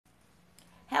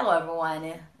Hello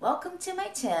everyone, welcome to my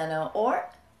channel or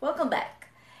welcome back.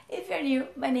 If you're new,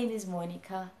 my name is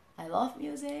Monica. I love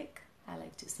music, I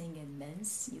like to sing and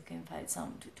dance. You can find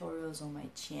some tutorials on my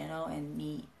channel and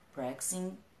me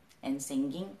practicing and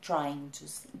singing, trying to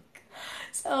sing.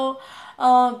 So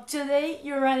today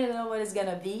you already know what it's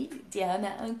gonna be.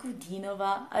 Diana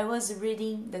Ankudinova. I was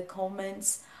reading the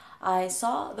comments, I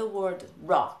saw the word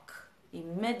rock.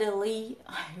 Immediately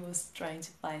I was trying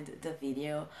to find the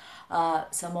video.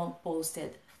 Someone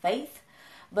posted faith,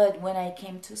 but when I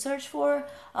came to search for,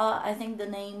 I think the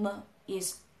name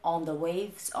is On the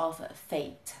Waves of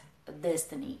Fate,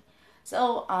 Destiny.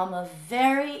 So I'm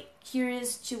very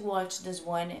curious to watch this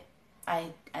one.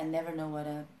 I never know what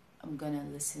I'm gonna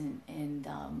listen, and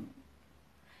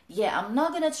yeah, I'm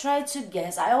not gonna try to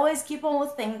guess. I always keep on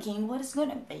thinking what is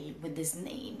gonna be with this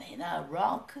name in a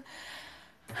rock.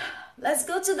 Let's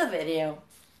go to the video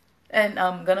and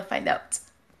I'm gonna find out.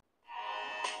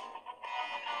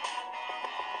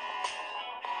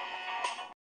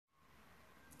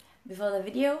 Before the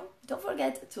video, don't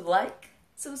forget to like,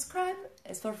 subscribe,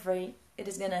 it's for free. It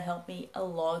is gonna help me a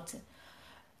lot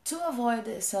to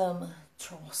avoid some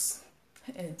trolls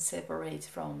and separate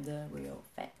from the real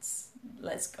fans.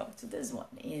 Let's go to this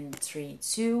one in 3,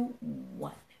 2,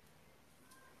 1.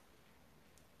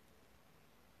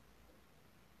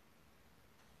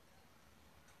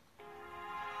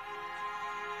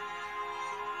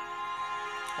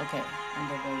 Okay, and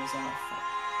the goes off.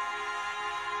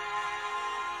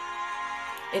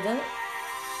 It doesn't.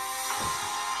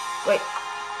 Wait.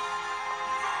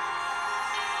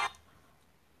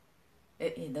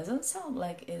 It doesn't sound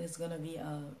like it is gonna be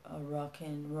a rock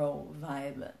and roll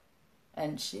vibe.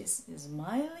 And she's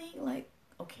smiling like,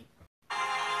 okay.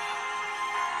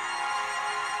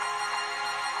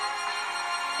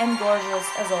 And gorgeous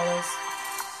as always.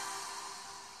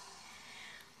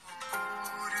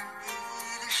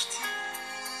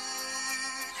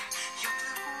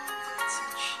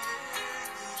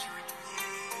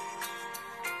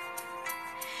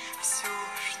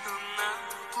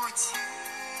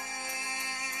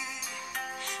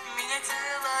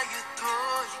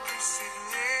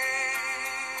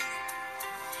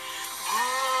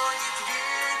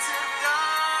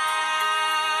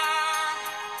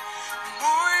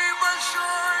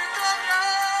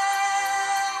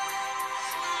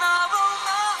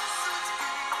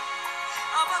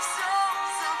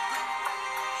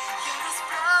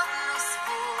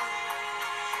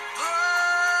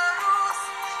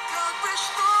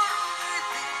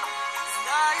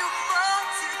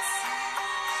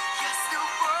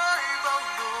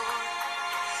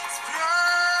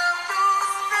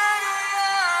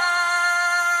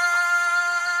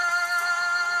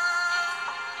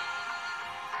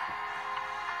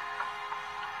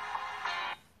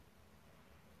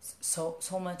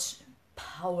 So much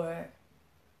power.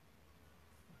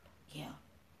 Yeah,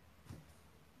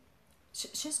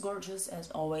 she's gorgeous as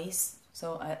always,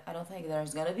 so I don't think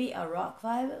there's gonna be a rock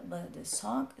vibe, but the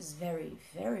song is very,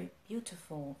 very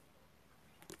beautiful.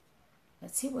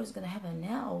 Let's see what's gonna happen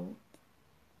now.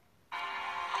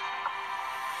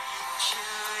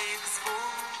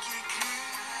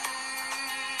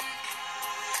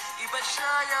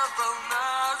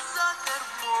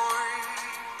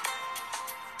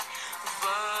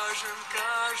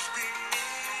 Каждый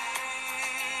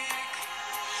миг,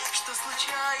 что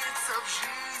случается в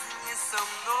жизни со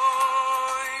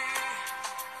мной,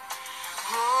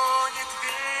 гонит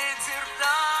ветер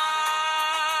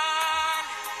даль,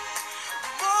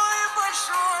 мой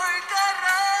большой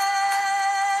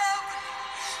корабль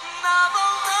на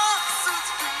волнах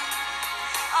судьбы,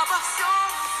 обо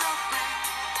всем забыть,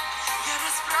 я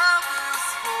расправлю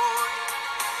свой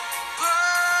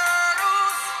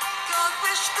парус, как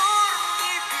бы шторм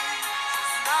не бил,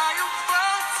 знаю,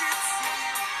 хватит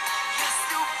сил, я с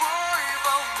любой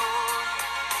волной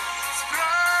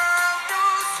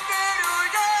справлюсь, верю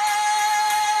я.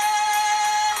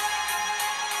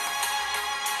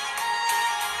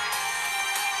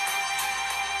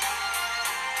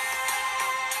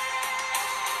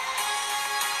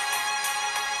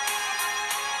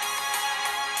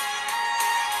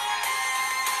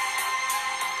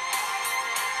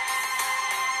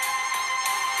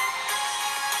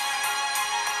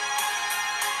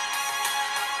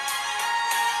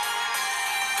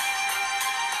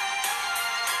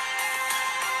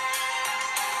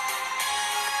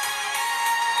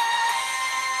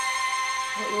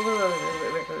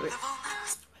 Wait.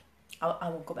 I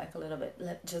will go back a little bit.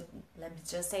 Let me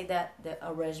just say that the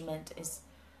arrangement is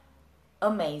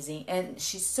amazing, and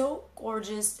she's so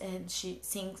gorgeous, and she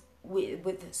sings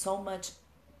with so much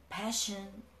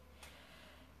passion.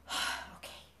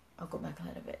 Okay, I'll go back a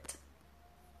little bit.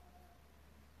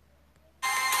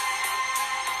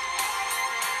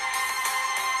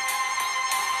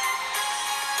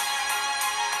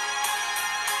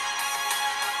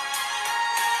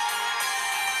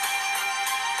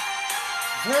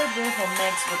 Very beautiful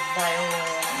mix with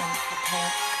violin and percussion.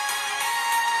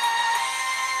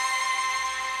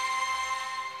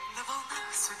 На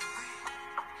волнах судьбы,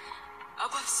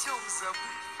 обо всем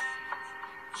забыв,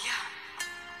 я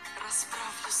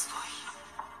расправлю свой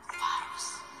парус.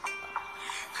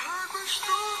 Как бы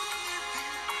шторм ни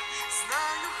бил,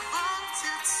 знаю,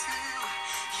 хватит сил,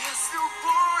 я с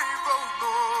любой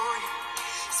волной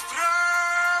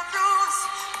справлюсь.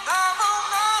 На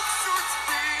волнах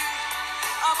судьбы,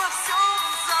 обо всем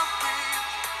забыв,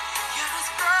 я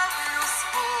расправлю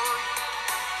свой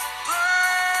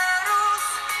парус.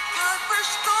 Как бы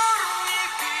шторм ни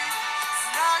бил,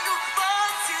 знаю,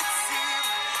 хватит сил,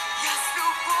 я с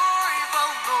любой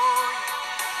волной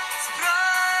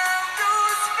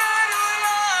справлюсь, верю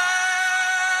я.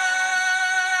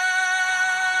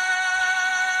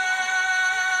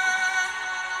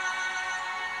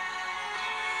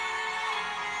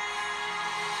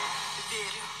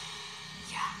 Верю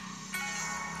я.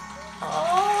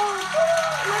 Oh,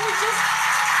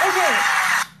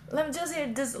 let me just hear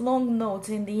this long note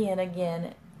in the end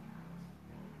again.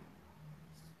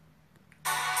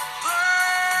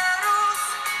 Парус,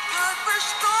 как бы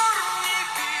шторм ни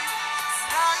бил,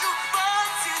 знаю,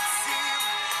 хватит сил,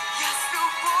 я с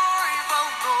любой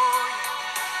волной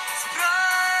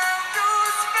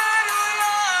справлюсь, верю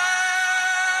я.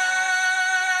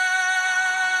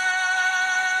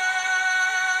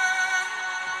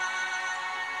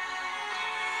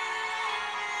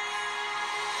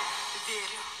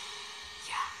 Верю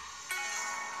я.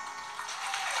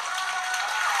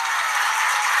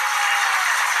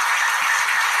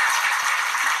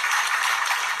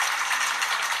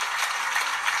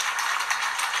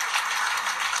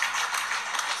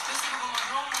 Спасибо вам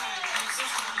огромное. И все,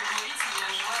 что вы говорите, я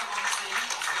желаю вам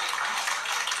ценить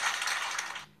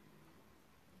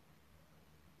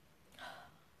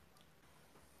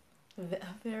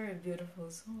A very beautiful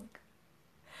song.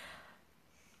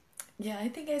 Yeah, I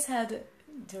think I said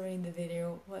during the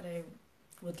video what I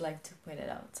would like to point it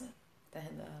out.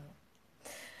 And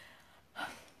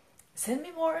send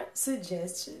me more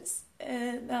suggestions,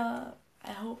 and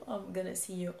I hope I'm gonna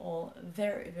see you all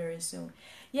very, very soon.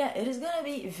 Yeah, it is gonna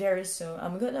be very soon.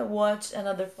 I'm gonna watch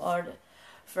another part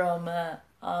from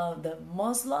the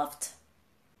Mosloft,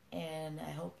 and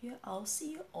I hope I'll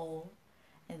see you all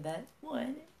in that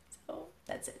one. So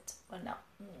that's it for now.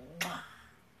 Mwah.